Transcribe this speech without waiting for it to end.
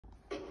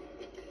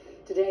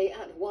Today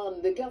at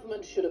 1, the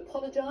government should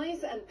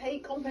apologise and pay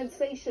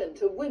compensation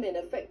to women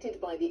affected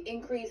by the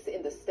increase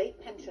in the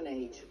state pension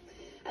age.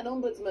 An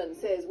ombudsman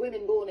says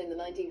women born in the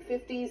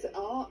 1950s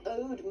are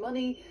owed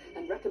money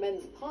and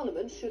recommends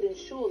Parliament should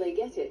ensure they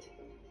get it.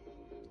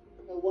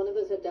 One of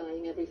us are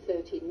dying every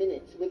 30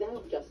 minutes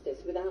without justice,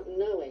 without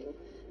knowing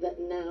that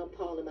now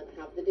Parliament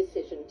have the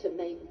decision to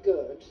make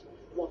good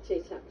what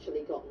it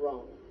actually got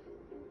wrong.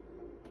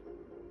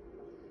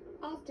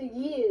 After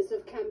years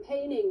of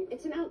campaigning,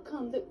 it's an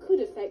outcome that could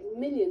affect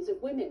millions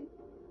of women.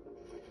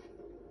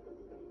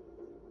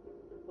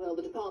 Well,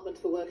 the Department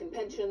for Work and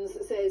Pensions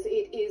says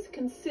it is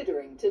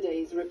considering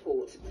today's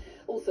report.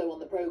 Also on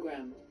the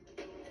programme,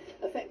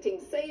 affecting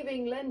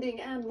saving,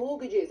 lending and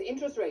mortgages,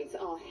 interest rates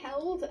are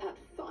held at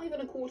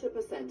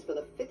 5.25% for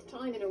the 5th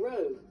time in a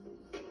row.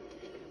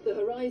 The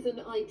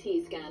Horizon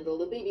IT scandal.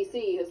 The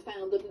BBC has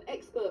found that an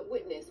expert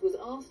witness was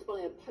asked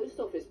by a post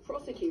office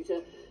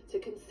prosecutor to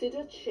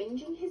consider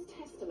changing his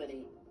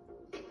testimony.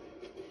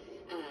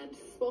 And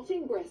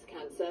spotting breast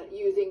cancer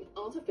using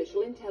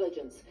artificial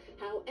intelligence.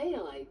 How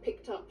AI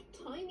picked up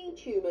tiny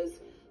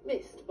tumours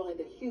missed by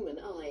the human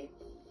eye.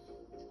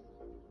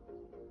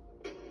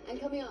 And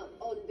coming up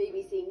on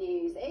BBC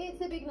News, it's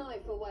a big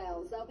night for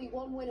Wales. They'll be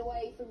one win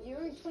away from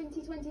Euro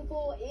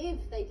 2024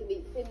 if they can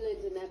beat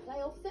Finland in their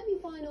playoff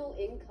semi-final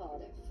in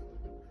Cardiff.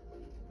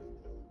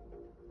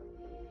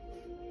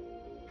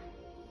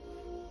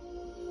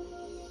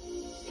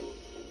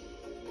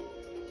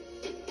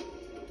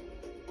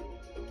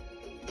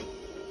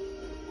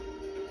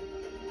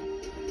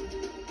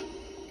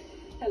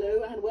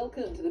 Hello and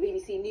welcome to the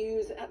BBC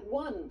News at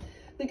 1.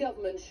 The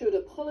government should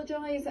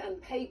apologise and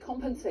pay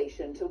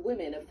compensation to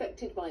women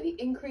affected by the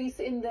increase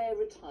in their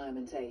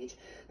retirement age.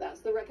 That's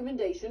the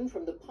recommendation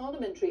from the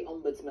Parliamentary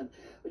Ombudsman,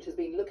 which has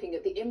been looking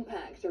at the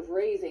impact of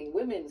raising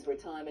women's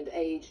retirement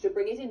age to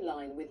bring it in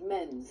line with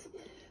men's.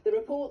 The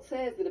report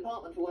says the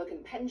Department for Work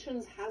and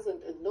Pensions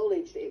hasn't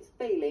acknowledged its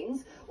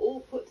failings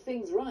or put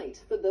things right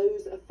for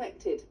those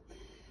affected.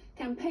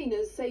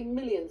 Campaigners say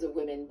millions of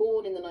women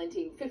born in the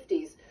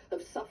 1950s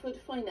have suffered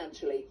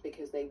financially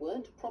because they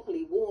weren't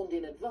properly warned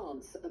in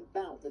advance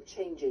about the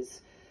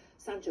changes.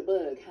 Sancha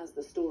Berg has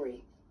the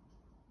story.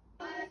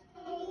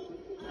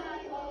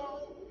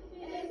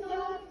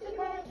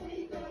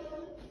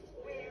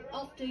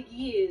 After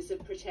years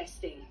of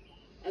protesting,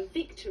 a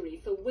victory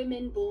for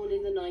women born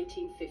in the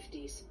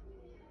 1950s.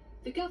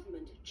 The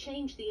government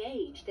changed the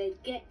age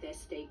they'd get their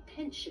state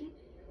pension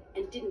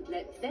and didn't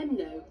let them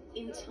know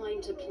in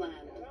time to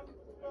plan.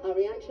 Our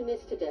reaction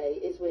is today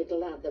is we're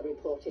glad the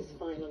report is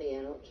finally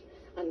out,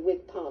 and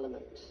with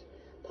Parliament.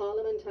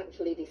 Parliament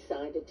actually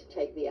decided to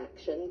take the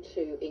action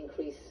to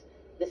increase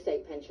the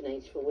state pension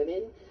age for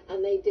women,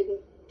 and they didn't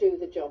do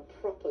the job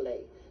properly.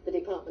 The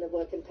Department of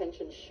Work and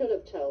Pensions should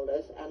have told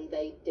us, and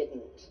they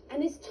didn't.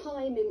 And is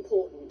time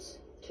important?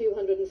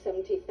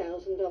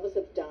 270,000 of us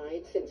have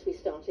died since we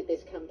started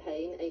this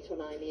campaign 8 or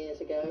 9 years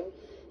ago.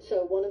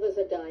 So one of us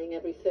are dying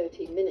every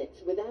 30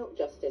 minutes without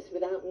justice,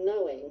 without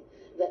knowing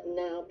that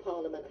now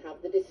Parliament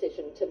have the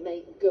decision to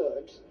make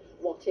good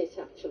what it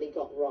actually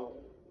got wrong.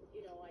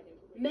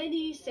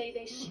 Many say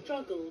they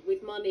struggle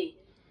with money,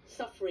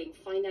 suffering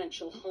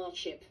financial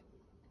hardship.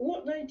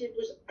 What they did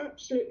was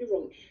absolutely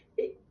wrong.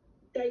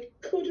 They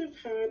could have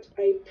had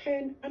a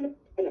pen and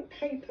a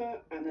paper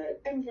and an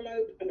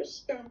envelope and a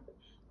stamp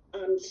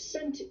and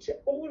sent it to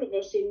all of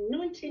us in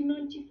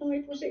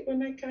 1995, was it, when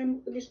they came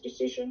up with this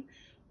decision,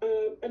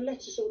 and let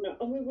us all know,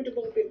 and we would have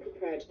all been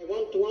prepared. I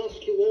want to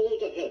ask you all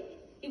to help.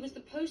 It was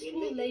the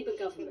post-war Labour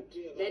government,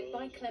 led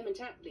by Clement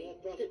Attlee,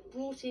 that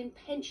brought in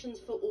pensions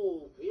for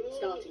all,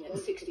 starting at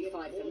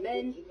 65 for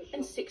men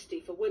and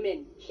 60 for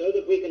women. So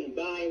that we can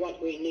buy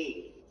what we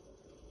need.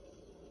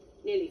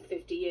 Nearly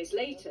 50 years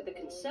later, the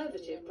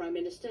Conservative Prime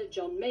Minister,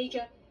 John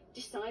Major,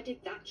 decided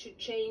that should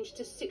change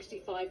to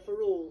 65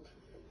 for all,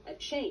 a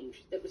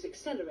change that was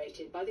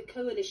accelerated by the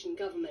coalition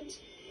government.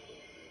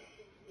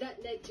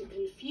 That led to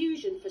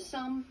confusion for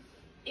some,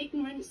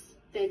 ignorance,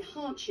 then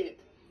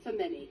hardship for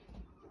many.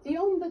 The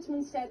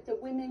Ombudsman said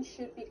that women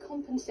should be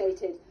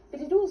compensated,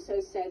 but it also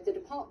said the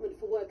Department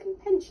for Work and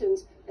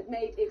Pensions had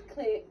made it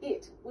clear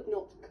it would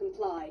not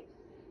comply.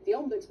 The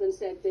Ombudsman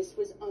said this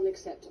was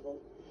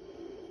unacceptable.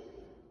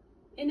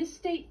 In a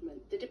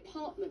statement, the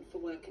Department for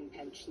Work and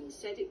Pensions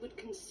said it would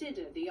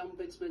consider the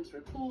Ombudsman's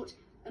report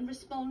and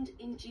respond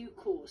in due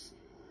course.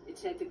 It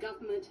said the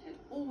government had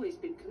always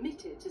been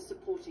committed to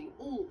supporting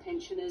all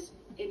pensioners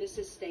in a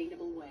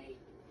sustainable way.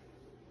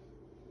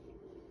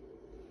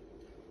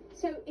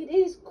 So it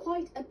is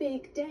quite a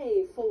big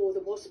day for the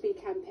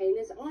WASPI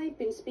campaigners. I've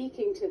been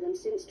speaking to them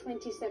since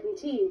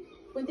 2017,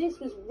 when this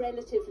was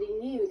relatively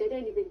new. They'd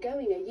only been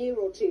going a year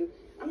or two.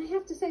 And I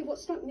have to say, what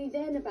struck me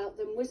then about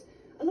them was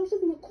a lot of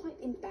them were quite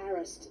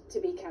embarrassed to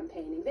be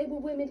campaigning. They were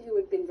women who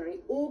had been very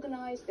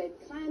organised, they'd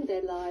planned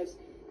their lives,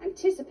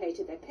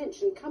 anticipated their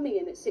pension coming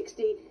in at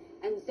 60,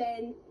 and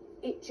then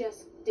it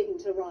just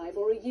didn't arrive,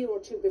 or a year or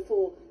two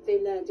before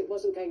they learned it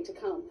wasn't going to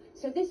come.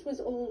 So this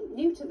was all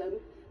new to them,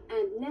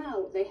 and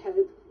now they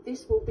hope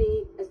this will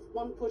be, as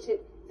one put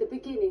it, the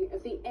beginning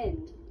of the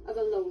end of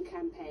a long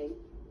campaign.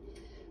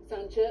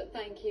 Sancha,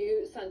 thank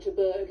you, Sancha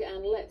Berg,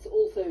 and let's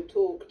also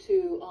talk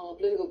to our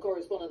political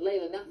correspondent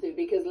Leila Nathu,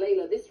 because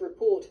Leila, this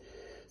report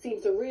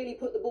seems to really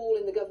put the ball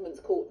in the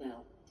government's court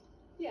now.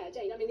 Yeah,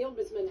 Jane, I mean, the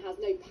Ombudsman has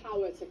no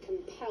power to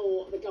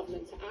compel the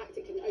government to act.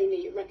 It can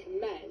only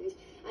recommend.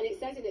 And it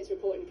says in its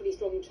report in pretty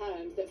strong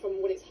terms that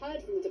from what it's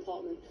heard from the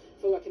Department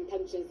for Work and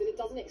Pensions, that it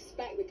doesn't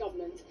expect the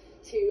government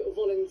to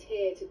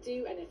volunteer to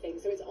do anything.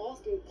 So it's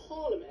asking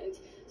Parliament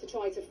to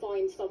try to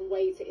find some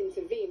way to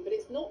intervene. But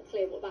it's not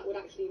clear what that would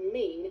actually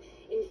mean.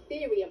 In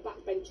theory, a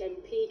backbench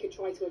MP could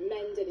try to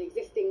amend an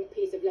existing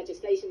piece of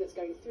legislation that's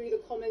going through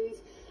the Commons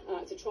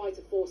to try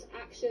to force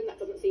action. That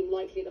doesn't seem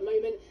likely at the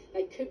moment.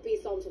 There could be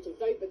some sort of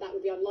vote, but that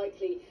would be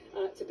unlikely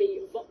to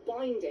be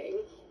binding.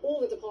 All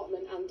the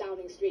Department and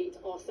Downing Street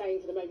are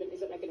saying for the moment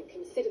is that they're going to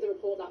consider the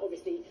report. That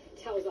obviously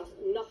tells us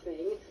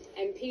nothing.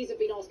 MPs have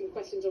been asking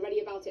questions already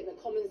about it in the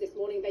Commons this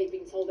morning. They've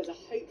been told there's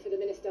a hope for the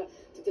Minister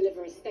to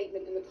deliver a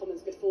statement in the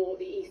Commons before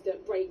the Easter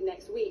break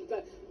next week.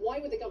 But why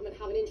would the government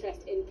have an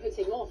interest in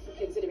putting off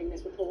considering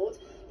this report?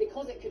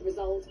 Because it could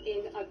result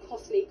in a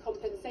costly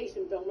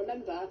compensation bill.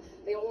 Remember,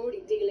 they are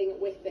already dealing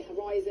with the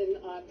Horizon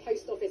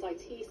Post Office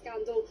IT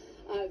scandal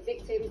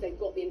victims. They've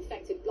got the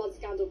infected blood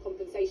scandal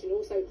compensation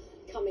also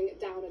coming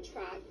down a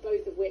track,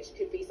 both of which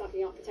could be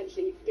sucking up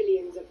potentially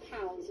billions of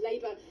pounds.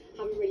 Labour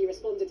haven't really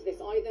responded to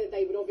this either.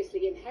 They would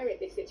obviously inherit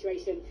this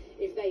situation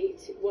if they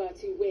were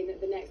to win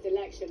the next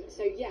election.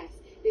 So yes,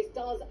 this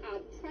does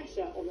add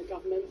pressure on the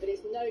government, but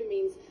it's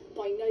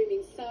by no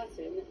means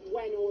certain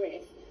when or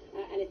if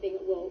anything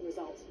will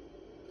result.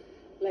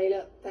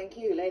 Leila, thank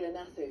you. Leila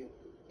Nathu.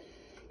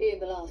 In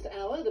the last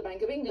hour, the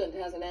Bank of England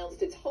has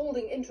announced it's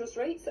holding interest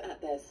rates at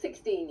their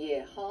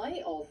 16-year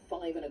high of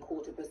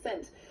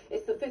 5.25%.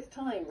 It's the fifth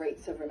time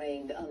rates have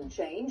remained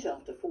unchanged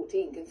after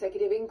 14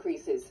 consecutive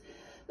increases.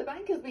 The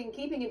bank has been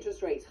keeping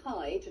interest rates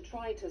high to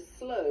try to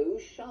slow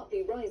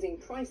sharply rising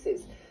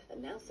prices,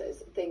 and now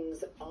says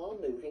things are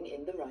moving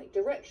in the right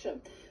direction.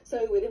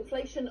 So with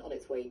inflation on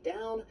its way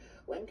down,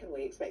 when can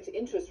we expect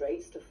interest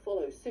rates to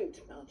follow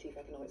suit? Our chief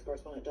economics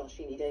correspondent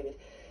Darshini David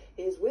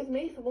is with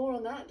me for more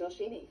on that.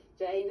 Darshini.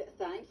 Jane,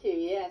 thank you.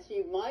 Yes,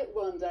 you might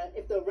wonder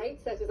if the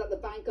rate setters at the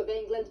Bank of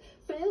England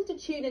failed to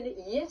tune in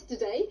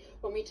yesterday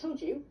when we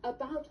told you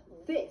about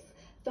this.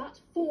 That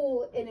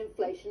fall in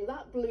inflation,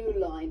 that blue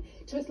line,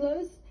 to its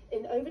lowest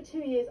in over 2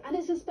 years, and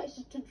it's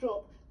expected to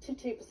drop to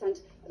 2%,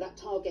 that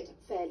target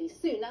fairly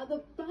soon. Now,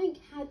 the bank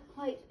had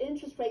hiked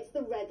interest rates,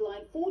 the red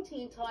line,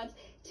 14 times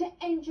to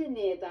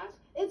engineer that.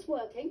 It's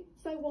working,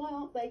 so why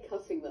aren't they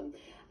cutting them?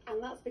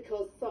 And that's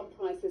because some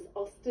prices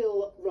are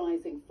still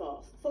rising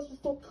fast, such as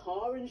for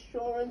car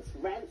insurance,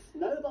 rents,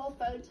 mobile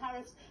phone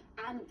tariffs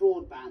and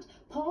broadband.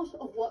 Part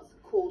of what's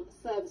called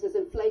services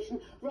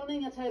inflation,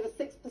 running at over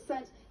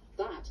 6%,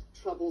 that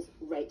troubles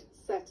rate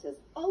setters.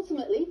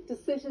 Ultimately,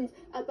 decisions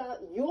about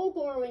your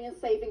borrowing and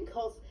saving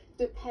costs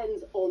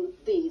depends on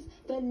these.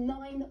 The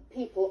 9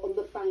 people on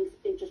the bank's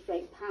interest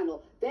rate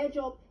panel. Their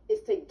job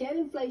is to get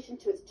inflation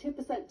to its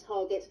 2%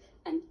 target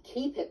and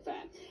keep it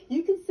there.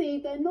 You can see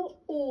they're not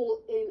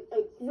all in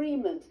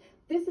agreement.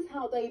 This is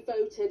how they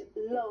voted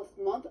last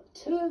month.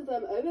 2 of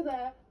them over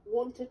there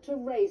wanted to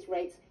raise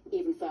rates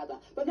even further.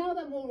 But now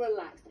they're more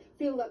relaxed,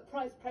 feel that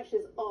price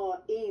pressures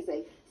are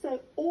easy. So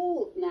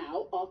all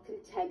now are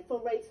content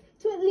for rates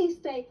to at least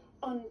stay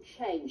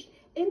unchanged.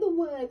 In the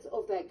words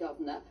of their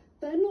governor,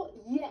 they're not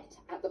yet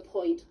at the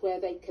point where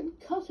they can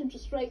cut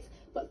interest rates,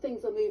 but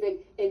things are moving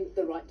in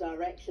the right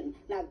direction.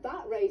 Now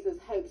that raises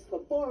hopes for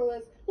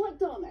borrowers like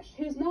Dharmesh,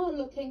 who's now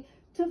looking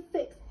to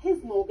fix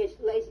his mortgage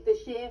later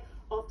this year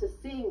after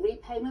seeing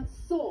repayments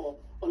soar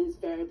on his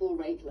variable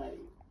rate loan.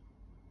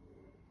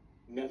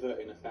 Never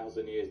in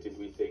 1,000 years did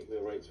we think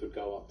the rates would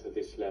go up to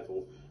this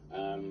level.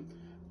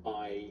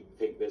 I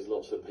think there's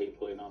lots of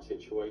people in our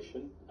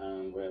situation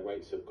where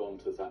rates have gone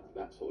to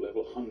that sort of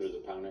level, hundreds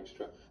of pounds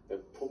extra.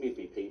 There'll probably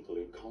be people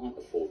who can't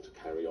afford to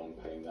carry on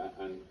paying that,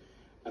 and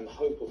the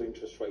hope of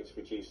interest rates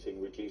reducing,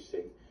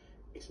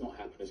 it's not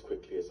happened as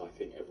quickly as I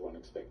think everyone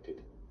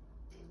expected.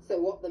 So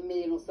what the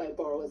million or so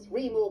borrowers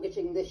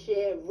remortgaging this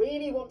year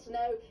really want to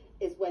know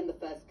is when the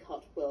first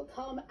cut will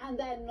come, and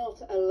they're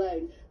not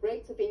alone.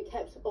 Rates have been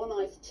kept on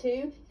ice too,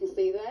 you can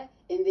see there,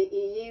 in the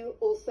EU,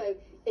 also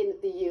in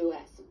the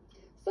US.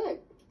 So,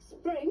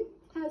 spring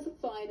has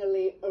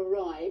finally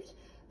arrived,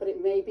 but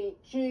it may be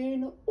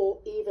June or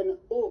even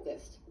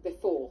August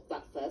before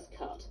that first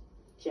cut.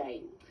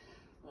 Jane.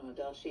 Oh,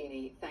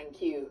 Darshini,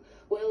 thank you.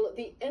 Well,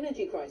 the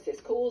energy crisis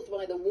caused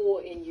by the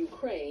war in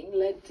Ukraine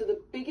led to the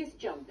biggest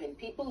jump in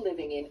people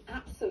living in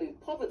absolute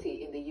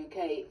poverty in the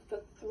UK for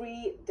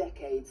 3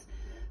 decades.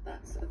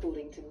 That's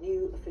according to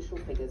new official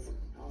figures.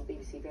 Our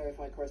BBC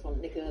Verified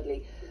correspondent Nick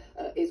Eardley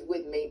is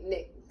with me.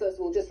 Nick, first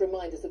of all, just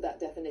remind us of that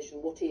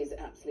definition. What is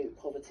absolute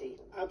poverty?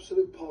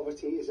 Absolute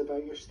poverty is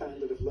about your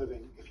standard of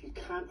living. If you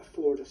can't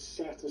afford a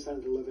certain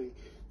standard of living,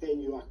 then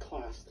you are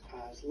classed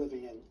as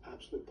living in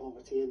absolute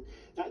poverty. And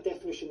that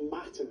definition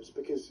matters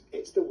because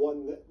it's the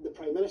one that the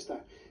Prime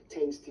Minister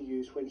tends to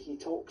use when he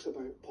talks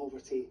about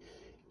poverty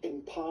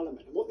in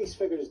Parliament. And what these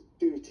figures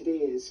do today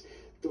is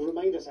they'll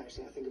remind us,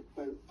 actually, I think,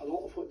 about a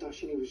lot of what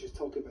Darshini was just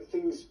talking about,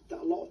 things that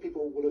a lot of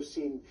people will have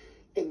seen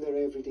in their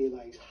everyday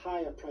lives.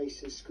 Higher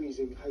prices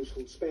squeezing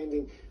household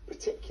spending,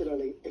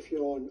 particularly if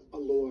you're on a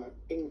lower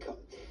income.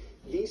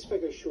 These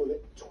figures show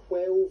that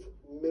 12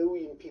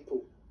 million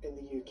people in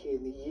the UK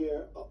in the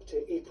year up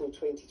to April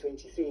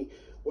 2023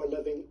 were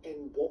living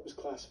in what was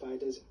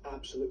classified as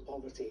absolute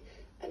poverty.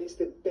 And it's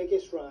the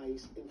biggest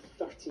rise in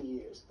 30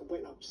 years. It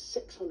went up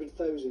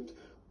 600,000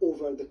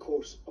 over the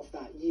course of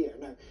that year.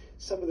 Now,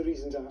 some of the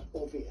reasons are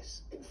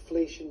obvious.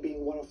 Inflation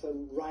being one of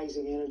them,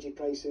 rising energy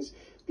prices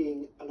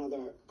being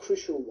another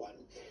crucial one.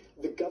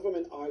 The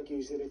government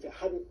argues that if it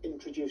hadn't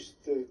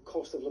introduced the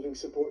cost of living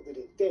support that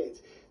it did,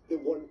 the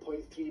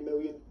 1.3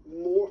 million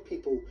more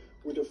people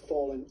would have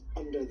fallen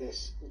under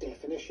this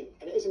definition.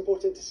 And it is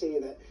important to say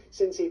that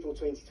since April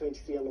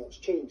 2023, a lot's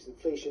changed.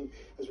 Inflation,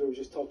 as we were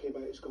just talking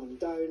about, has gone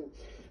down.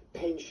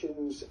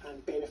 Pensions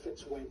and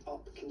benefits went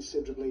up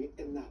considerably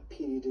in that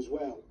period as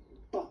well.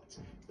 But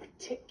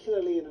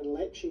particularly in an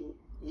election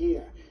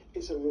year,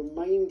 it's a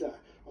reminder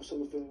of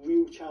some of the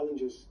real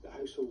challenges that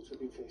households have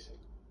been facing.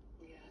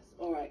 Yes.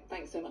 All right.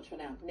 Thanks so much for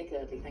now. Nick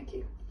Eardley, thank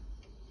you.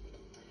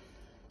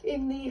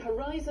 In the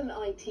Horizon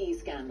IT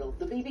scandal,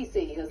 the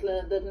BBC has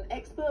learned that an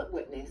expert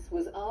witness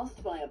was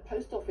asked by a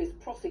post office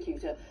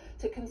prosecutor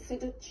to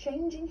consider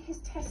changing his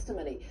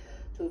testimony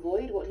to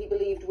avoid what he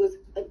believed was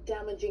a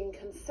damaging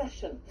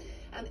concession.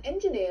 An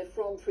engineer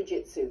from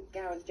Fujitsu,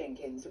 Gareth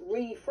Jenkins,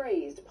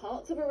 rephrased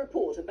parts of a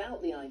report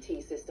about the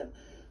IT system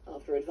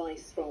after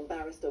advice from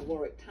barrister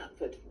Warwick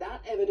Tatford.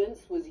 That evidence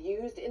was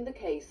used in the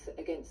case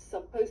against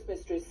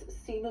sub-postmistress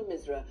Seema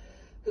Misra,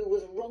 who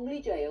was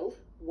wrongly jailed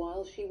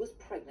while she was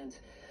pregnant.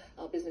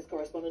 Our business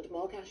correspondent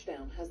Mark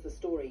Ashdown has the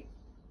story.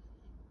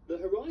 The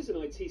Horizon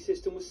IT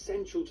system was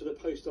central to the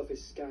post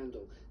office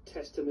scandal.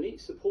 Testimony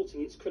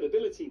supporting its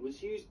credibility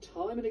was used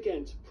time and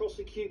again to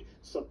prosecute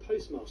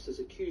sub-postmasters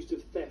accused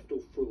of theft or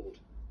fraud.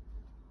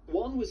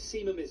 One was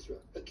Seema Misra,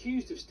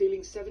 accused of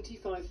stealing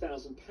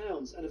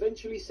 £75,000 and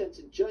eventually sent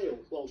to jail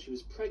while she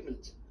was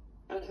pregnant.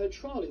 At her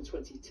trial in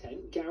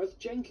 2010, Gareth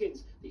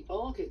Jenkins, the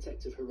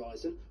architect of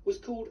Horizon, was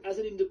called as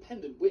an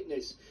independent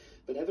witness.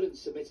 But evidence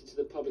submitted to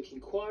the public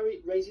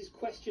inquiry raises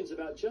questions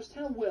about just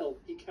how well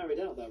he carried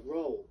out that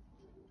role.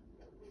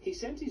 He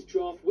sent his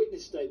draft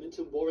witness statement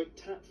to Warwick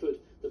Tatford,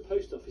 the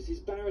post office's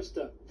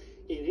barrister.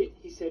 In it,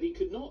 he said he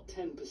could not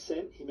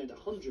 10%, he meant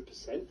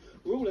 100%,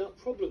 rule out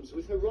problems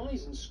with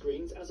Horizon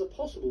screens as a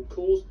possible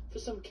cause for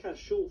some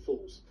cash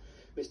shortfalls.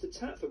 Mr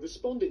Tatford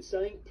responded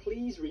saying,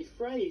 please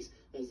rephrase,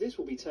 as this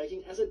will be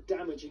taken as a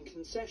damaging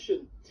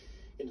concession.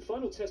 In the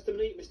final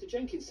testimony, Mr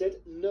Jenkins said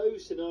no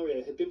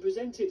scenario had been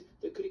presented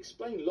that could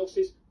explain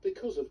losses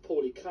because of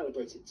poorly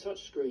calibrated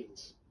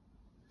touchscreens.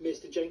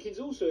 Mr Jenkins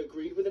also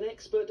agreed with an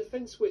expert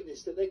defence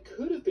witness that there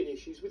could have been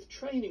issues with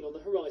training on the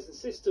Horizon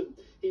system.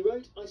 He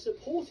wrote, I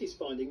support his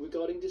finding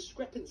regarding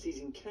discrepancies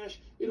in cash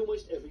in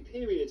almost every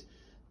period.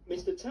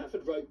 Mr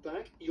Tatford wrote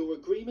back, your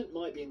agreement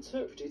might be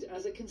interpreted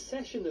as a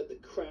concession that the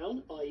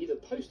Crown, i.e. the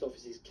Post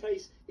Office's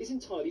case, is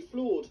entirely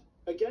flawed.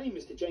 Again,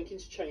 Mr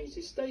Jenkins changed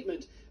his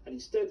statement and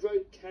instead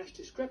wrote cash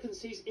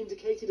discrepancies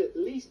indicated at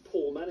least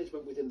poor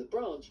management within the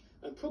branch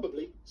and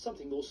probably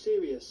something more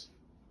serious.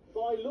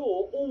 By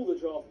law, all the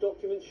draft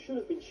documents should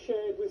have been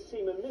shared with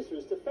Seema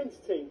Misra's defence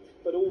team,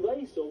 but all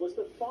they saw was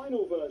the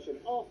final version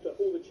after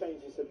all the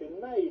changes had been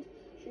made.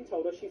 She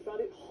told us she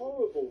found it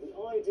horrible, the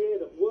idea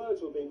that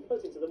words were being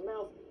put into the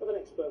mouth of an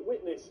expert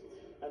witness,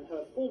 and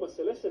her former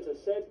solicitor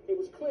said it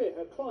was clear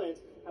her client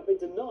had been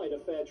denied a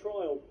fair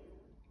trial.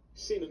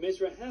 Seema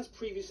Misra has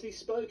previously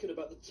spoken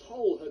about the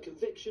toll her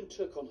conviction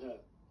took on her.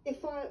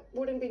 If I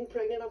wouldn't been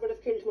pregnant, I would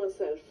have killed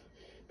myself.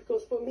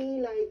 Because for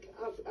me, like,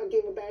 I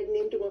gave a bad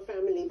name to my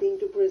family, being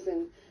to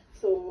prison.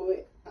 So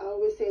I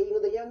always say, you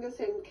know, the youngest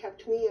son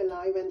kept me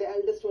alive and the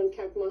eldest one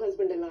kept my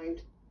husband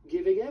alive.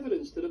 Giving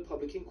evidence to the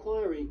public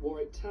inquiry,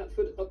 Warwick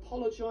Tatford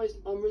apologised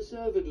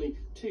unreservedly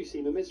to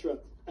Seema Misra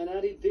and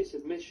added this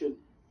admission.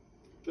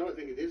 No, I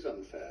think it is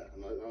unfair,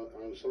 and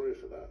I'm sorry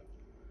for that.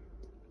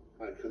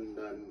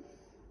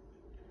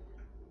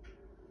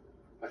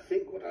 I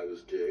think what I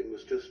was doing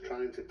was just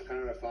trying to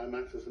clarify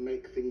matters and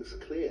make things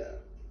clear.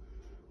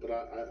 But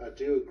I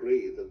do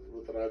agree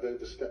that I've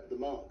overstepped the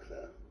mark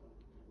there.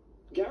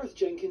 Gareth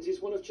Jenkins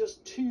is one of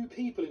just 2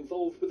 people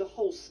involved with the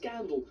whole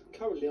scandal,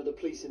 currently under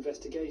police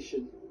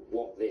investigation.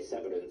 What this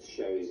evidence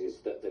shows is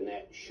that the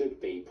net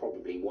should be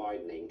probably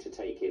widening to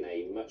take in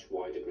a much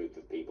wider group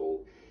of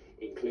people,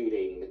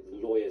 including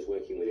lawyers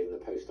working within the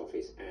post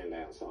office and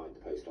outside the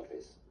post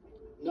office.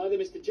 Neither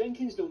Mr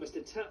Jenkins nor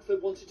Mr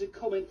Tatford wanted to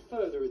comment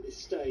further at this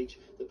stage.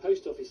 The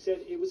post office said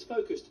it was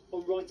focused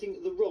on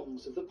righting the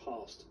wrongs of the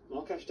past.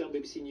 Mark Ashdown,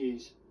 BBC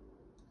News.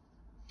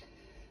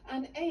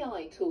 An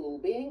AI tool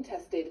being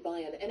tested by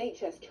an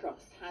NHS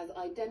trust has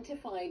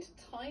identified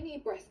tiny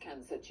breast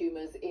cancer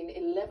tumours in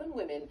 11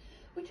 women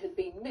which had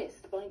been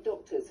missed by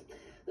doctors.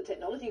 The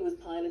technology was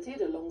piloted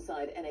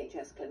alongside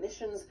NHS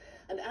clinicians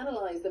and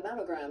analysed the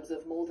mammograms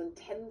of more than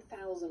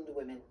 10,000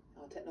 women.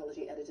 Our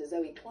technology editor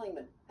Zoe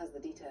Kleiman has the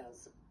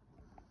details.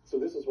 So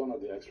this is one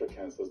of the extra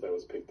cancers that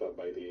was picked up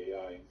by the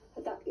AI.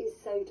 That is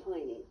so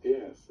tiny.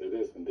 Yes, it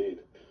is indeed.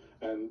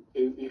 And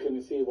you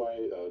can see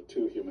why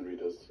two human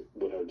readers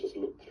would have just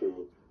looked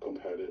through,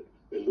 compared it.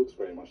 It looks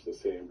very much the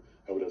same.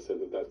 I would have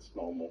said that that's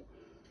normal.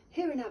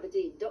 Here in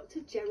Aberdeen, Dr.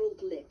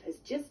 Gerald Lipp has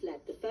just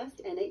led the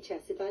first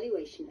NHS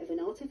evaluation of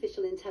an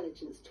artificial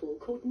intelligence tool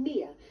called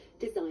Mia,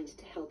 designed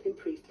to help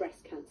improve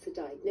breast cancer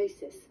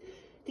diagnosis.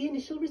 The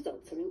initial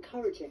results are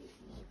encouraging.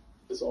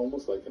 It's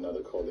almost like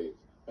another colleague,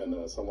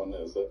 and someone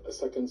has a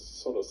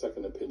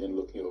second opinion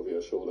looking over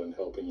your shoulder and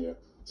helping you.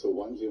 So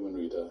one human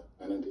reader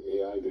and then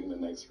the AI doing the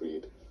next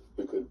read,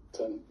 we could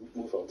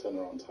move our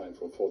turnaround time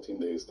from 14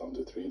 days down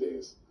to 3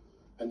 days.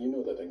 And you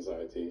know that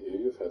anxiety, if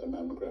you've had a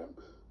mammogram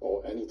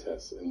or any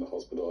test in the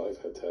hospital, I've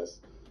had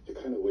tests,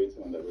 you're kind of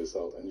waiting on that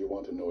result and you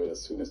want to know it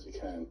as soon as you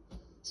can.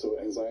 So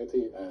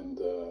anxiety and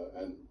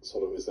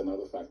sort of is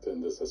another factor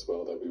in this as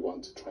well that we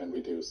want to try and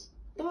reduce.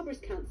 Barbara's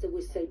cancer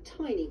was so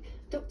tiny,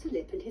 Dr.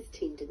 Lipp and his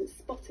team didn't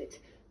spot it,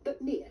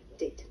 but Mia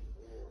did.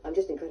 I'm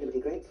just incredibly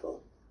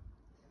grateful.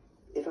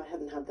 If I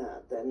hadn't had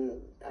that,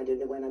 then I don't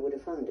know when I would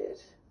have found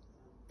it.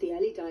 The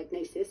early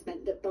diagnosis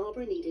meant that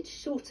Barbara needed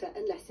shorter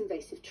and less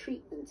invasive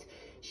treatment.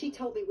 She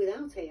told me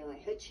without AI,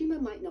 her tumour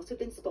might not have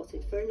been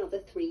spotted for another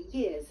 3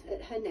 years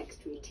at her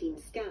next routine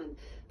scan,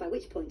 by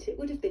which point it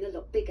would have been a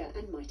lot bigger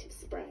and might have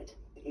spread.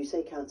 You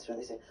say cancer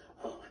and they say,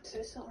 oh, I'm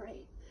so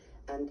sorry.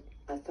 And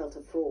I felt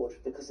a fraud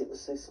because it was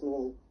so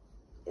small.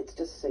 It's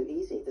just so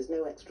easy. There's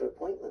no extra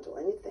appointment or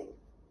anything.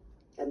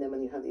 And then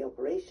when you have the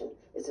operation,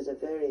 it's at a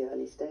very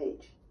early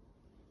stage.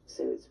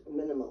 So it's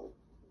minimal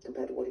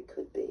compared to what it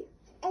could be.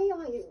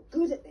 AI is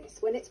good at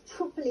this when it's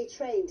properly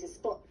trained to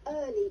spot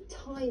early,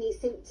 tiny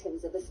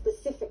symptoms of a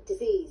specific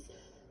disease.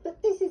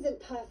 But this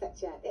isn't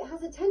perfect yet. It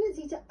has a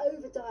tendency to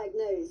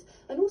overdiagnose.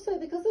 And also,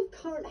 because of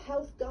current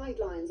health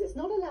guidelines, it's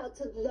not allowed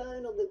to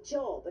learn on the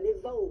job and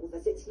evolve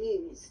as it's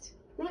used.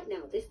 Right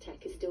now, this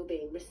tech is still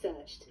being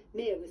researched.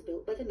 Mia was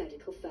built by the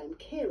medical firm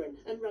Kieran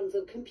and runs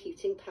on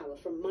computing power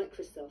from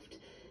Microsoft.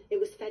 It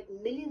was fed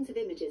millions of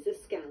images of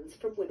scans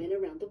from women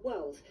around the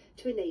world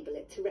to enable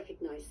it to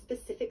recognise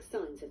specific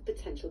signs of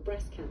potential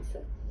breast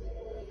cancer.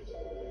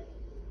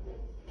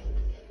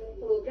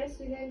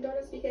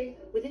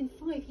 Within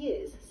 5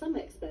 years, some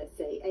experts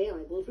say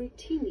AI will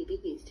routinely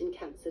be used in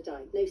cancer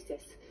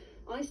diagnosis.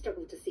 I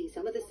struggled to see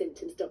some of the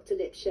symptoms Dr.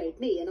 Lipp showed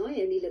me, and I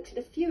only looked at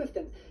a few of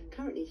them.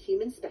 Currently,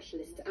 human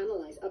specialists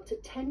analyse up to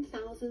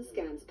 10,000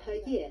 scans per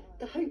year.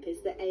 The hope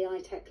is that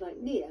AI tech like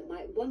Mia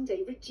might one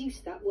day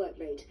reduce that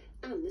workload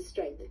and the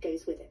strain that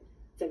goes with it.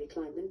 Zoe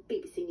Kleinman,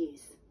 BBC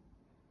News.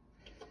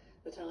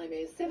 The time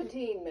is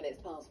 17 minutes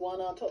past 1.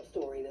 Our top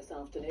story this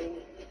afternoon.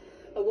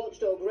 A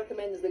watchdog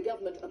recommends the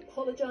government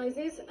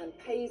apologises and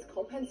pays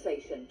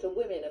compensation to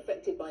women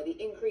affected by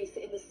the increase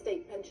in the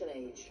state pension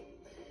age.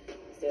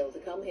 Still to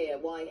come here,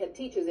 why head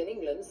teachers in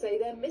England say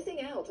they're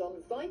missing out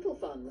on vital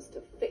funds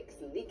to fix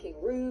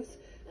leaking roofs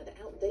and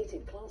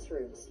outdated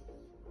classrooms.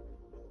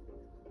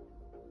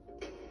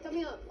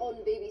 Coming up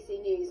on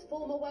BBC News,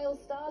 former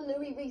Wales star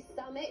Louis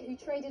Rees-Zammit, who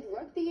traded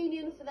rugby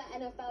union for the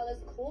NFL,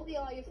 has caught the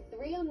eye of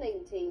 3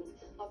 unnamed teams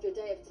after a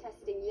day of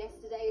testing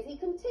yesterday as he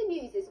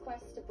continues his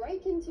quest to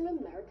break into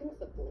American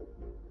football.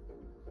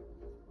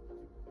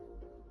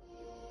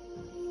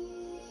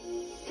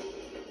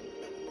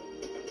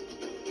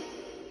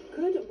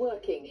 Could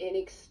working in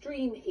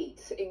extreme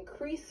heat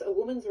increase a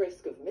woman's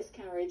risk of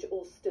miscarriage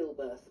or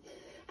stillbirth?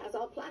 As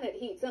our planet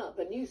heats up,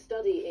 a new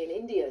study in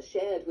India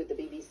shared with the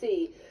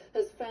BBC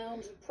has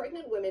found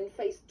pregnant women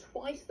face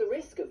twice the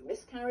risk of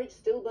miscarriage,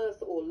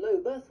 stillbirth or low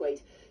birth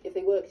weight if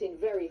they worked in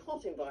very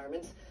hot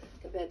environments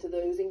compared to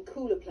those in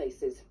cooler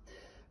places.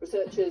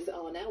 Researchers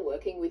are now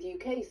working with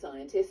UK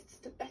scientists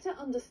to better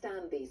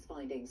understand these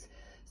findings,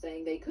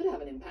 saying they could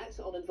have an impact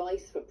on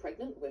advice for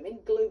pregnant women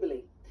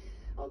globally.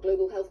 Our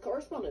global health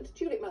correspondent,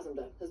 Tulip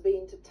Mazumdar, has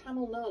been to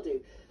Tamil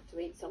Nadu to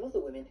meet some of the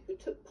women who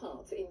took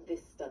part in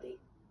this study.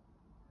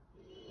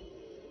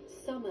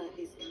 Summer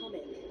is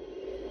coming,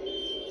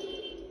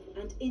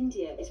 and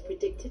India is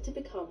predicted to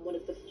become one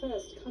of the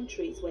first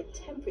countries where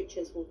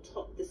temperatures will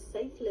top the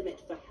safe limit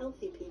for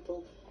healthy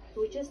people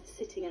who are just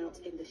sitting out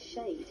in the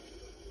shade.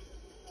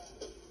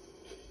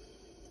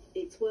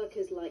 It's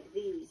workers like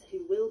these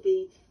who will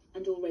be,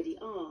 and already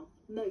are,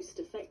 most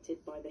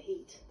affected by the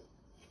heat.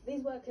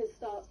 These workers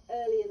start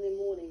early in the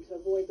morning to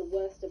avoid the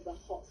worst of the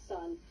hot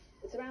sun.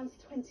 It's around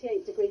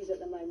 28 degrees at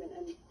the moment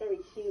and very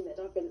humid.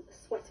 I've been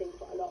sweating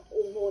quite a lot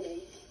all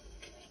morning.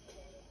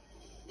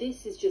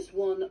 This is just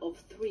one of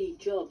 3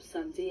 jobs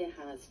Sandhya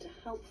has to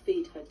help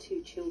feed her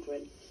 2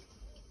 children.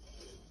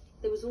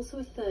 There was also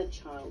a 3rd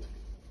child,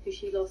 who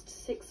she lost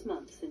 6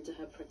 months into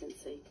her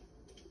pregnancy.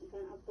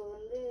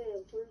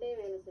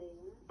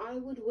 I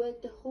would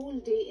work the whole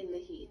day in the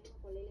heat.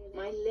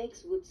 My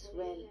legs would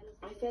swell.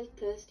 I felt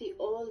thirsty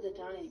all the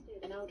time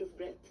and out of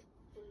breath.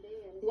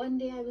 One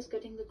day I was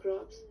cutting the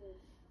crops.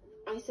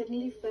 I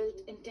suddenly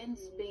felt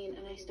intense pain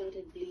and I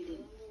started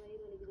bleeding.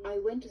 I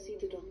went to see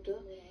the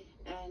doctor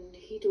and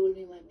he told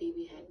me my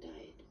baby had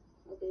died.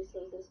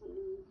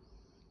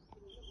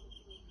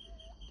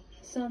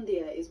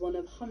 Sandhya is one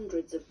of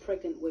hundreds of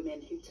pregnant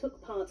women who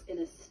took part in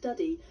a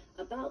study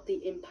about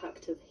the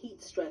impact of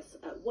heat stress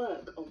at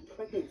work on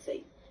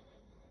pregnancy.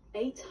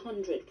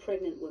 800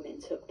 pregnant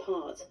women took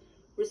part.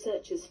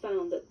 Researchers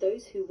found that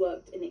those who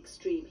worked in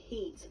extreme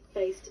heat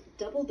faced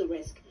double the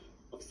risk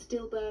of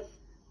stillbirth,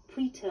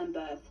 preterm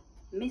birth,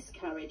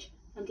 miscarriage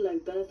and low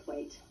birth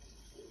weight.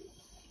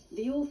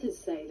 The authors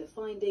say the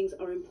findings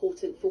are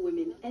important for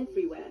women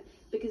everywhere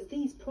because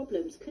these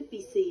problems could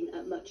be seen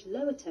at much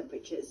lower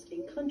temperatures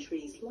in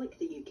countries like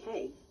the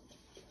UK.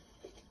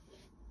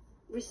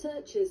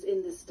 Researchers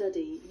in the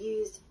study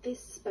used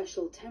this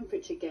special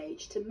temperature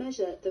gauge to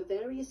measure the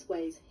various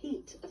ways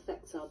heat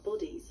affects our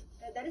bodies.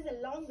 There is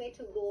a long way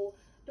to go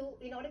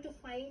in order to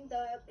find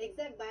the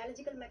exact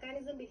biological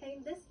mechanism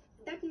behind this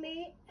that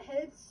may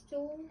help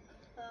to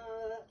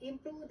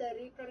improve the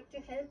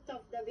reproductive health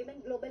of the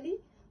women globally.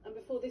 And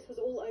before this was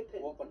all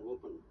open.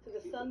 So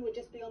the sun would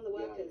just be on the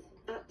workers.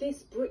 At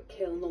this brick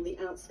kiln on the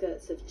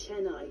outskirts of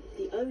Chennai,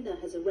 the owner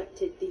has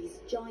erected these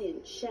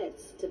giant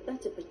sheds to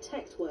better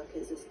protect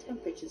workers as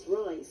temperatures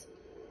rise.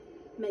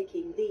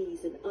 Making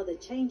these and other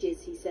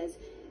changes, he says,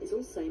 is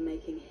also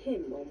making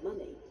him more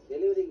money.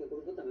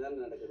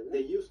 They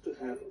used to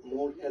have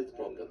more health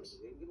problems,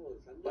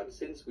 but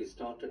since we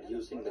started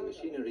using the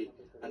machinery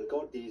and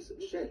got these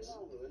sheds,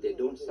 they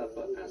don't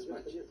suffer as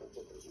much.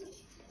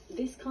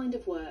 This kind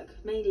of work,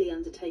 mainly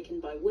undertaken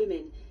by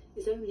women,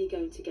 is only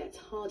going to get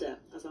harder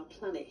as our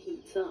planet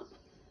heats up,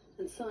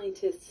 and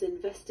scientists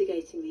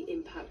investigating the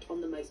impact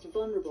on the most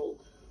vulnerable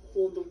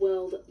warn the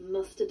world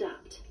must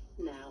adapt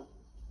now.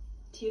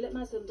 Tulip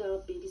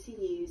Mazumdar, BBC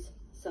News,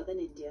 Southern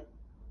India.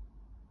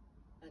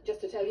 And just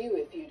to tell you,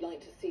 if you'd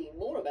like to see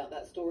more about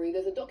that story,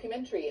 there's a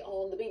documentary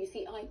on the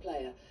BBC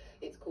iPlayer.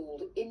 It's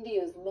called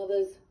India's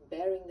Mothers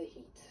Bearing the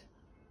Heat.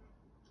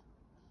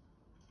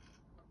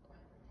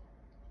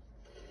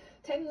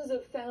 Tens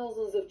of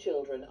thousands of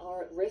children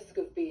are at risk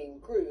of being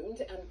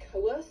groomed and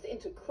coerced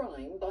into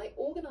crime by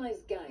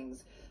organised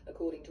gangs,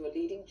 according to a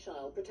leading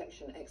child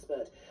protection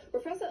expert.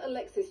 Professor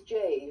Alexis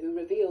Jay, who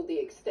revealed the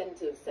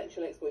extent of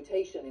sexual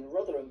exploitation in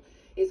Rotherham,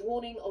 is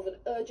warning of an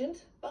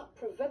urgent but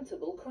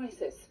preventable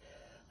crisis.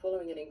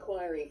 Following an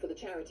inquiry for the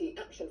charity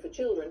Action for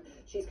Children,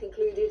 she's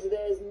concluded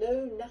there's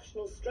no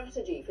national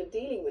strategy for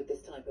dealing with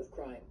this type of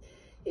crime.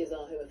 Here's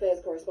our Home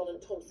Affairs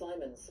correspondent Tom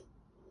Simons.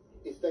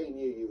 If they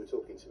knew you were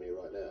talking to me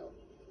right now,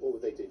 what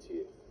would they do to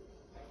you?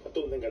 I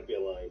don't think I'd be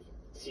alive.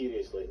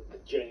 Seriously, I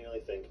genuinely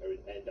think I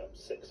would end up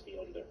 6 feet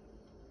under.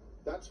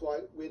 That's why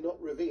we're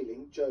not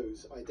revealing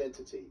Joe's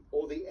identity,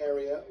 or the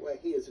area where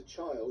he as a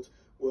child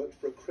worked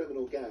for a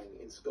criminal gang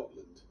in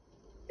Scotland.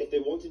 If they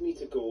wanted me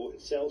to go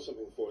and sell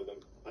something for them,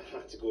 I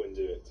had to go and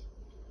do it.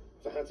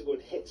 If I had to go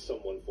and hit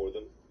someone for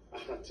them, I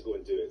had to go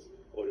and do it,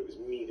 or it was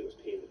me that was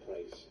paying the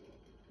price.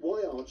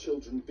 Why are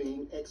children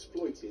being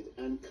exploited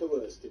and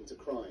coerced into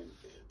crime?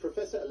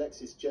 Professor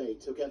Alexis Jay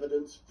took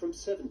evidence from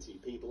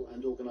 70 people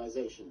and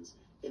organisations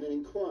in an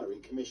inquiry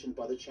commissioned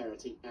by the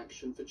charity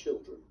Action for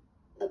Children.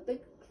 A big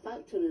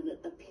factor in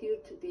it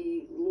appeared to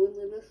be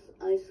loneliness,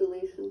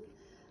 isolation,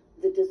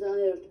 the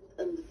desire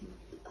and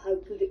how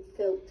good it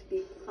felt to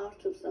be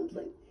part of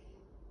something,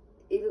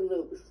 even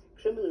though it was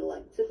criminal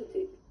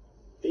activity.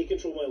 They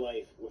control my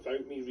life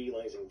without me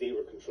realising they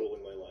were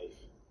controlling my life.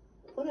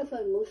 What I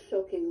found most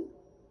shocking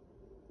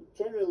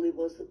generally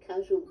was the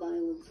casual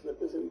violence that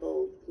was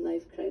involved,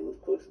 knife crime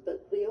of course,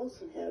 but we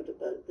also heard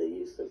about the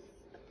use of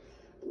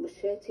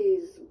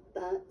machetes,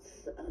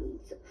 bats and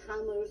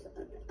hammers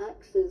and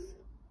axes.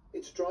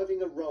 It's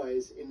driving a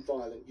rise in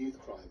violent youth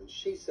crime, and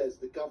she says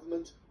the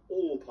government,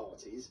 all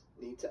parties,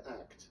 need to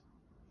act.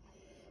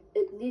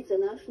 It needs a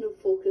national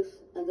focus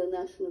and a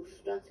national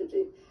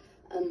strategy,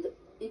 and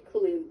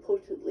equally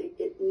importantly,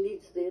 it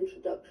needs the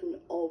introduction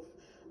of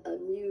a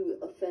new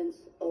offence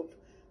of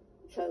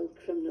child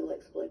criminal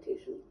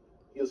exploitation.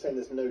 You're saying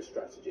there's no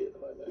strategy at the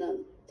moment?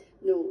 None.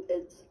 No,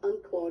 it's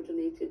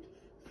uncoordinated,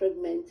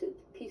 fragmented,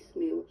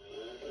 piecemeal.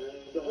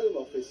 The Home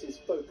Office is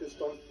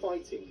focused on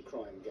fighting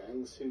crime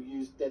gangs who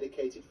use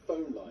dedicated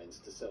phone lines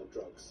to sell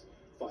drugs.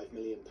 £5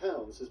 million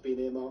has been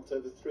earmarked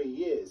over 3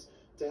 years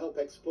to help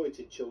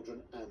exploited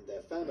children and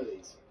their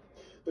families.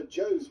 But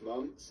Joe's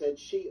mum said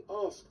she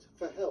asked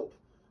for help,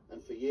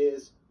 and for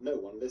years no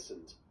one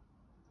listened.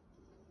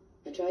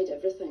 I tried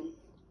everything.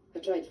 I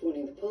tried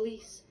phoning the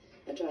police,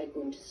 I tried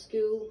going to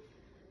school,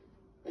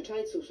 I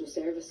tried social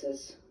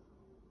services.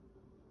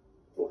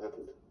 What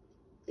happened?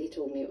 They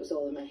told me it was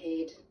all in my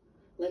head,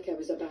 like I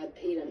was a bad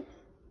parent.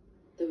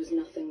 There was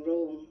nothing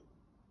wrong.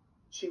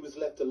 She was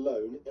left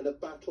alone in a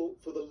battle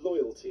for the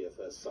loyalty of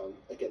her son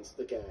against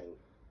the gang.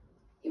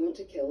 You want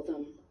to kill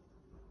them,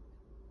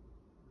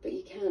 but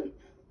you can't.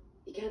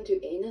 You can't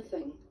do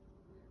anything.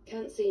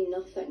 Can't say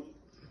nothing.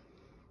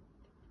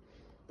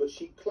 But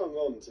she clung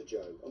on to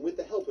Joe, and with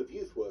the help of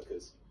youth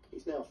workers,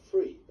 he's now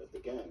free of the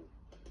gang.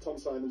 Tom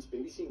Simons,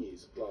 BBC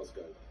News,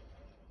 Glasgow.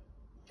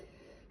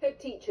 Head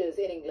teachers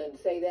in England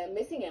say they're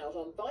missing out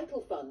on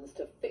vital funds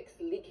to fix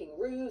leaking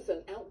roofs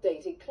and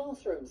outdated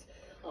classrooms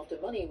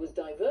after money was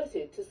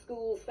diverted to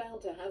schools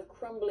found to have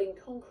crumbling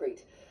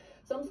concrete.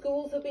 Some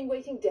schools have been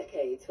waiting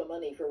decades for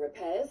money for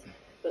repairs,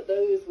 but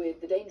those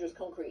with the dangerous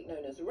concrete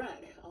known as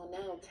RAC are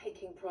now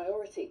taking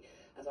priority,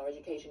 as our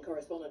education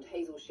correspondent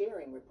Hazel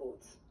Shearing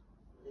reports.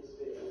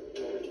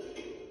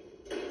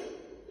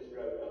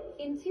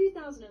 In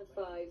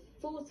 2005,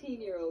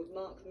 14-year-old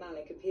Mark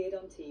Malik appeared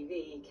on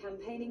TV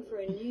campaigning for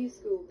a new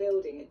school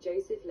building at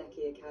Joseph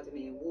Lecky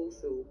Academy in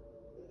Walsall.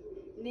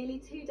 Nearly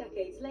 2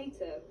 decades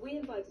later, we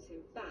invited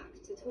him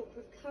back to talk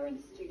with current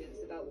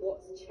students about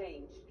what's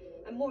changed,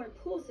 and more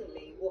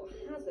importantly, what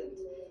hasn't,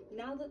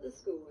 now that the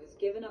school has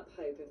given up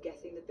hope of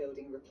getting the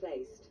building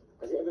replaced.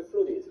 Has it ever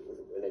flooded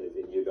when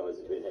anything you guys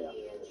have been here?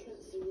 The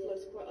entrance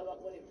floods quite a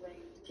lot when it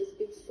rained. It's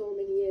been so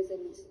many years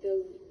and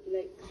still,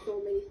 like, so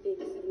many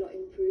things have not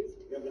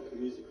improved. We have like a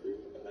music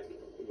room, and like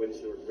when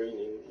it's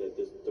raining,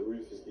 the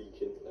roof is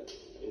leaking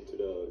into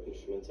the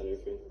instruments and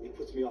everything. It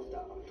puts me off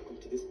that I have to come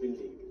to this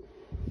building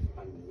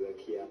and work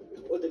here.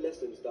 All the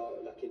lessons that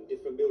are like in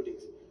different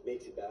buildings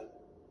makes it better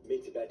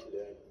to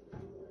learn.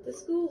 The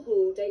school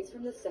hall dates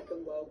from the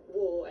Second World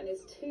War and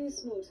is too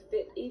small to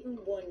fit even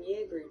one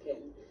year group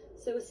in,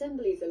 so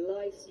assemblies are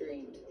live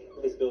streamed.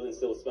 This building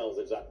still smells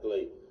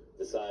exactly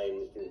the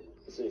same.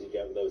 As soon as you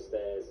get up those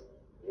stairs,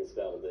 you can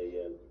smell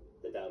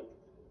the damp.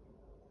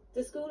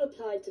 The school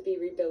applied to be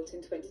rebuilt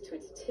in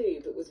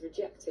 2022 but was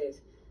rejected.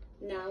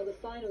 Now the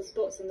final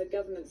spots on the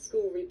government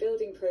school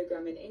rebuilding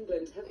programme in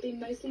England have been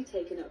mostly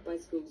taken up by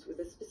schools with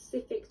a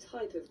specific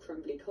type of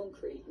crumbly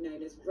concrete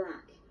known as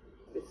RAC.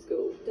 The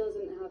school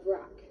doesn't have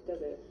RAC,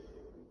 does it?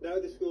 Now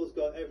the school's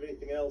got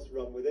everything else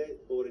wrong with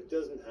it, but what it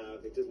doesn't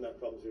have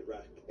problems with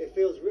RAC. It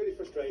feels really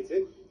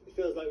frustrating. It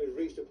feels like we've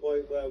reached a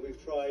point where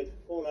we've tried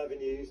all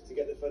avenues to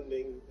get the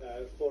funding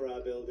for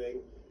our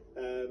building,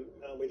 and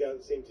we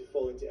don't seem to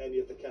fall into any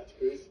of the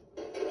categories.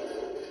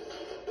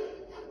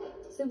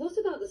 So what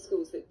about the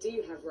schools that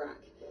do have RAC?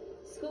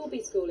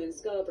 Scalby School in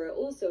Scarborough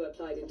also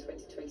applied in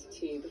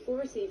 2022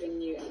 before it even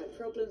knew it had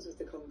problems with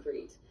the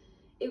concrete.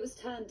 It was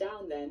turned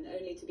down then,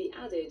 only to be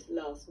added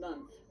last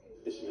month.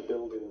 This is a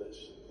building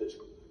that's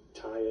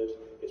tired,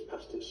 it's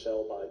past its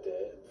sell-by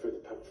date. Through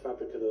the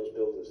fabric of those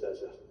buildings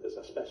there's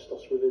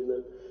asbestos within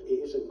them. It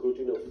isn't good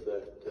enough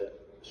that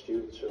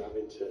students are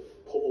having to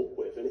put up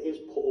with, and it is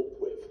put up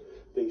with,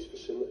 these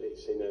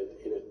facilities in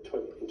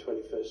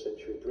 21st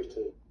century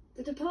Britain.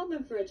 The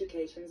Department for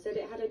Education said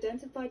it had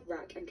identified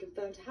RAC and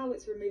confirmed how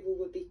its removal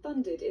would be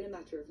funded in a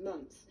matter of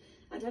months,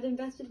 and had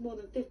invested more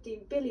than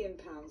 £15 billion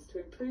to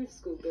improve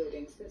school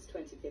buildings since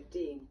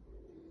 2015.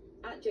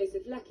 At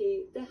Joseph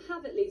Lecky, there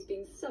have at least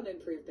been some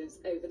improvements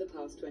over the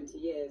past 20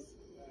 years.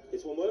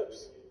 This one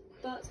works.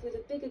 But with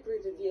a bigger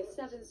group of Year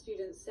 7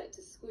 students set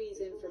to squeeze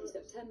in from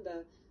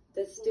September,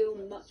 there's still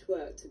much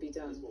work to be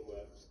done. This one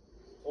works.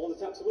 All the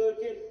taps are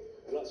working,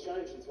 and that's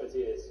changed in 20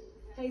 years.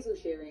 Hazel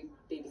Shearing,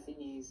 BBC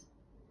News.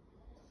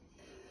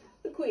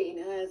 The Queen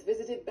has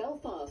visited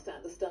Belfast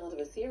at the start of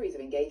a series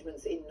of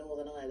engagements in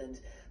Northern Ireland.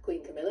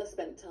 Queen Camilla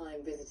spent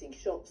time visiting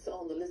shops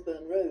on the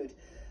Lisburn Road.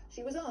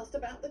 She was asked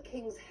about the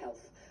King's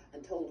health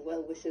and told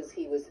well-wishers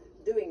he was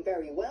doing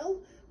very well,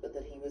 but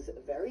that he was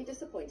very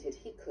disappointed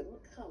he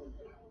couldn't come.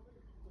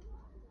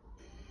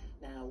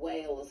 Now,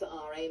 Wales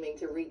are aiming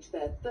to reach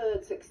their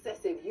 3rd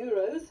successive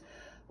Euros,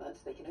 but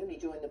they can only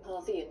join the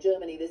party in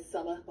Germany this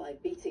summer by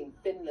beating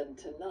Finland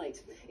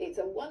tonight. It's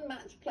a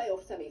one-match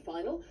playoff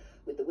semi-final,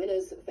 with the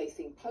winners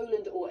facing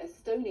Poland or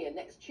Estonia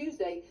next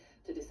Tuesday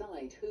to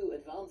decide who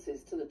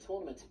advances to the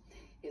tournament.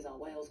 Here's our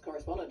Wales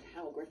correspondent,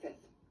 Hal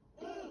Griffith.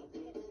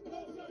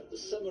 The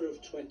summer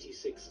of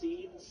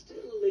 2016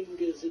 still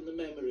lingers in the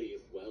memory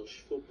of Welsh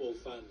football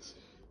fans.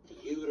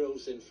 The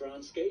Euros in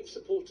France gave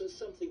supporters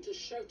something to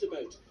shout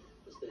about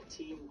as their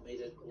team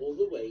made it all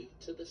the way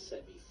to the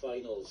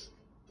semi-finals.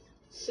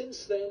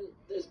 Since then,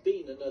 there's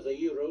been another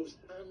Euros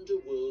and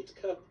a World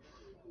Cup,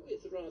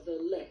 with rather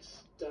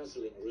less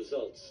dazzling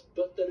results,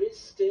 but there is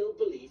still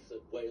belief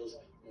that Wales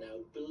now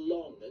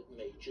belong at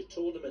major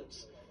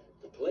tournaments.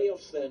 The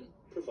playoffs then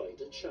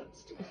provide a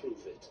chance to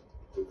prove it.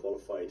 We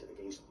qualified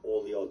against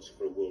all the odds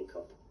for a World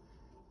Cup.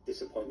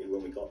 Disappointed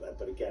when we got there,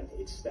 but again,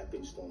 it's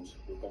stepping stones.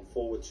 We've gone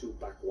forward 2,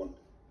 back 1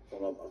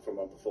 from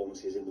our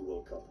performances in the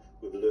World Cup.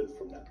 We've learned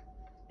from that.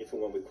 If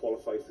and when we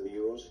qualify for the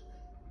Euros,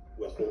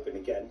 we're hoping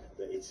again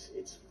that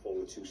it's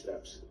forward 2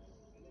 steps.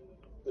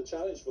 The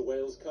challenge for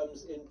Wales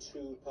comes in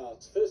 2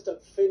 parts. First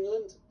up,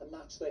 Finland, a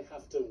match they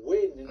have to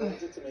win in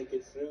order to make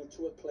it through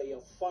to a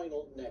playoff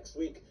final next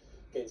week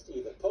against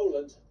either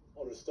Poland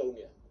or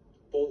Estonia.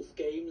 Both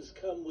games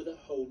come with a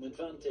home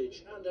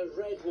advantage and a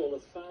red wall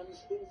of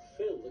fans who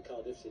fill the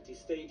Cardiff City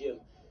Stadium.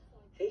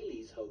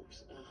 Hayley's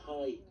hopes are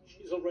high.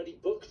 She's already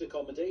booked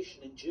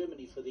accommodation in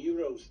Germany for the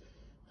Euros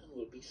and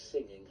will be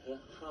singing her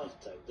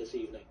heart out this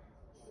evening.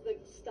 The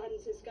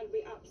stands is going to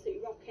be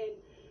absolutely rocking.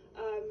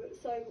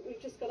 So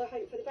we've just got to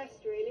hope for the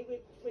best, really.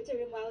 We're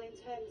doing well in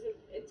terms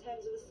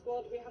of the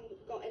squad. We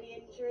haven't got any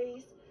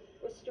injuries.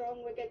 We're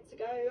strong. We're good to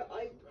go.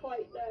 I'm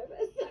quite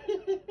nervous.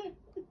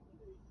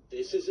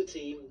 This is a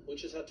team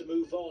which has had to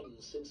move on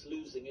since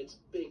losing its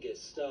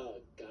biggest star,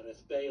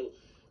 Gareth Bale,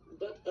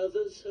 but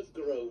others have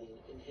grown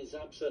in his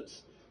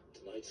absence.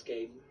 Tonight's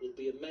game will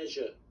be a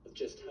measure of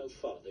just how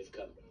far they've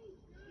come.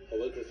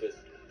 Howell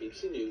Griffith,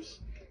 BBC News,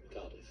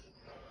 Cardiff.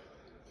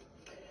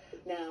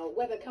 Now,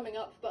 weather coming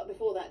up, but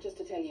before that, just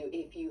to tell you,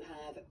 if you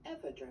have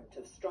ever dreamt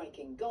of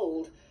striking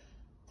gold,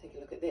 take a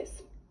look at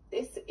this.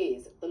 This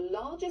is the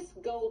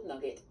largest gold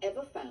nugget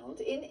ever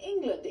found in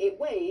England. It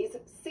weighs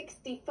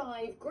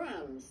 65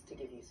 grams, to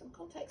give you some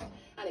context,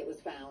 and it was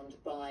found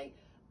by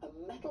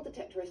a metal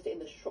detectorist in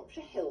the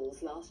Shropshire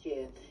Hills last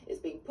year. It's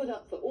being put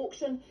up for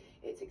auction.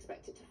 It's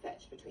expected to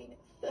fetch between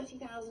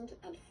 £30,000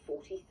 and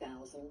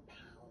 £40,000.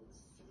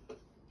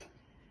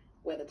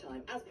 Weather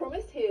time. As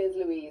promised, here's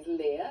Louise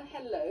Lear.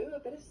 Hello, a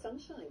bit of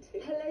sunshine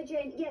too. Hello,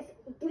 Jane. Yes,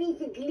 brief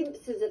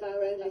glimpses of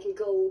our own little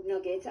gold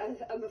nugget,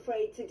 I'm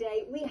afraid,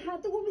 today. We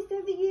had the warmest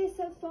of the year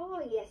so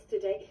far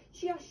yesterday,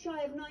 just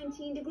shy of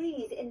 19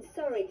 degrees in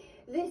Surrey.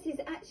 This is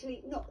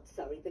actually not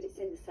Surrey, but it's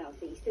in the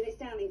southeast, and it's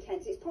down in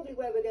Kent. It's probably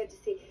where we're going to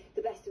see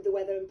the best of the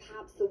weather and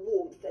perhaps the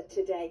warmth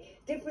today.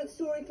 Different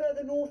story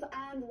further north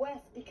and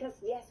west, because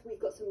yes, we've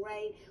got some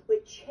rain.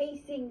 We're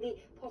chasing the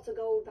pot of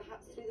gold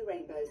perhaps through the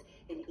rainbows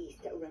in East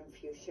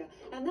Renfrewshire,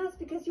 and that's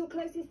because you're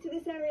closest to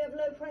this area of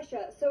low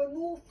pressure. So a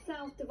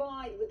north-south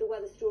divide with the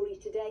weather story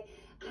today,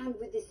 and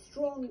with this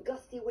strong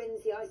gusty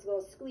winds, the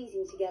isobars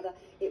squeezing together,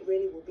 it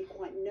really will be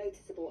quite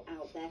noticeable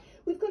out there.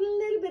 We've got a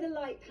little bit of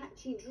light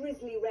patchy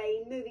drizzly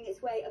rain moving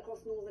its way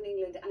across northern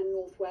England and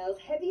North Wales,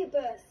 heavier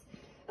bursts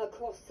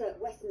across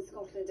western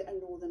Scotland and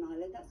Northern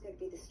Ireland. That's going to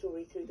be the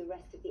story through the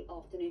rest of the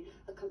afternoon,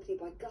 accompanied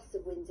by gusts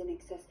of winds in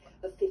excess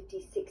of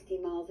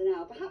 50-60 miles an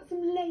hour. Perhaps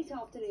some late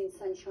afternoon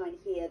sunshine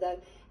here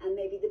though, and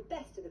maybe the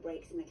best of the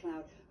breaks in the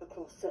cloud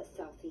across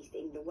southeast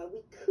England, where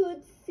we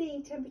could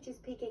see temperatures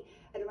peaking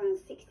at around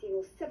 16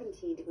 or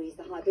 17 degrees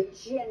the high, but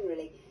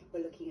generally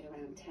we're looking at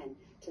around 10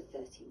 to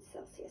 13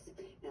 Celsius.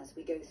 Now, as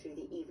we go through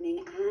the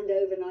evening and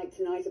overnight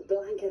tonight, a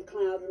blanket of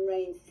cloud and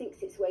rain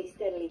sinks its way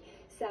steadily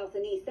south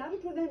and east. That'll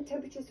prevent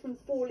temperatures from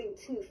falling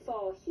too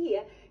far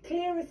here.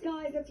 Clearer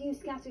skies, a few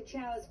scattered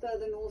showers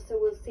further north, so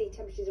we'll see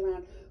temperatures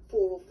around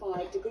 4 or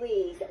 5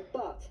 degrees,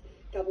 but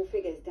double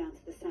figures down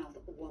to the south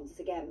once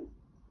again.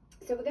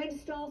 So we're going to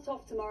start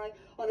off tomorrow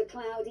on a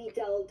cloudy,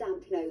 dull,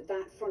 damp note.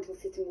 That frontal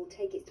system will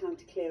take its time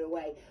to clear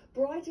away.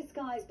 Brighter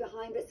skies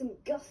behind, but some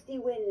gusty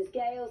winds,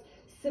 gales,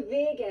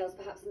 severe gales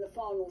perhaps in the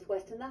far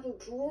northwest, and that'll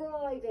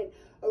drive in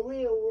a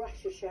real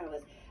rush of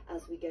showers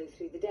as we go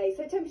through the day.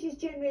 So temperatures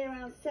generally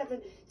around 7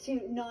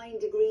 to 9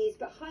 degrees,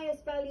 but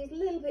highest values a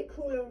little bit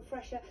cooler and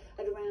fresher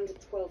at around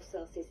 12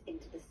 Celsius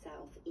into the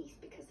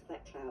southeast because of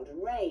that cloud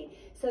and rain.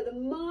 So the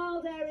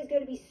mild air is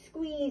going to be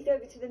squeezed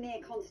over to the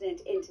near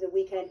continent into the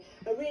weekend.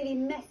 A really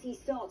messy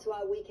start to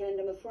our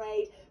weekend, I'm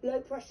afraid. Low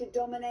pressure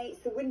dominates,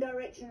 the wind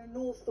direction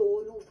north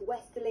or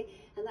northwesterly,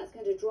 and that's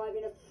going to drive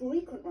in a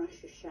frequent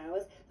rush of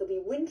showers. There'll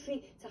be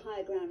wintry to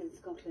higher ground in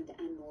Scotland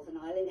and Northern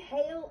Ireland.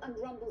 Hail and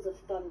rumbles of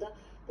thunder.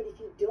 But if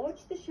you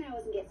dodge the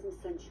showers and get some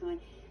sunshine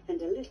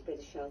and a little bit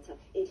of shelter,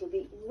 it'll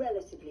be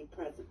relatively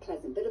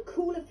pleasant. But a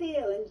cooler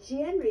feel, and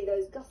generally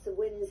those gusts of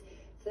winds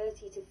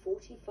 30 to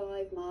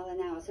 45 mile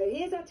an hour. So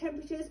here's our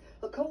temperatures.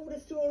 A colder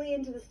story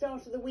into the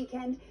start of the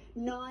weekend,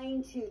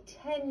 9 to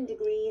 10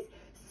 degrees.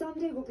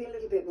 Sunday will be a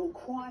little bit more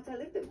quiet, a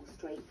little bit more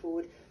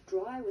straightforward,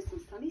 dry with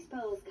some sunny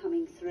spells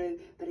coming through.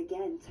 But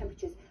again,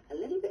 temperatures a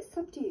little bit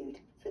subdued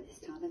for this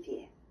time of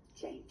year.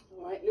 Jane.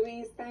 All right,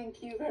 Louise,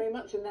 thank you very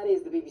much. And that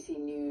is the BBC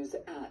News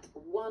at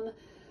 1.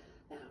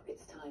 Now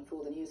it's time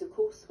for the news, of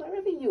course.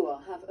 Wherever you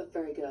are, have a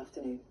very good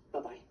afternoon.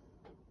 Bye-bye.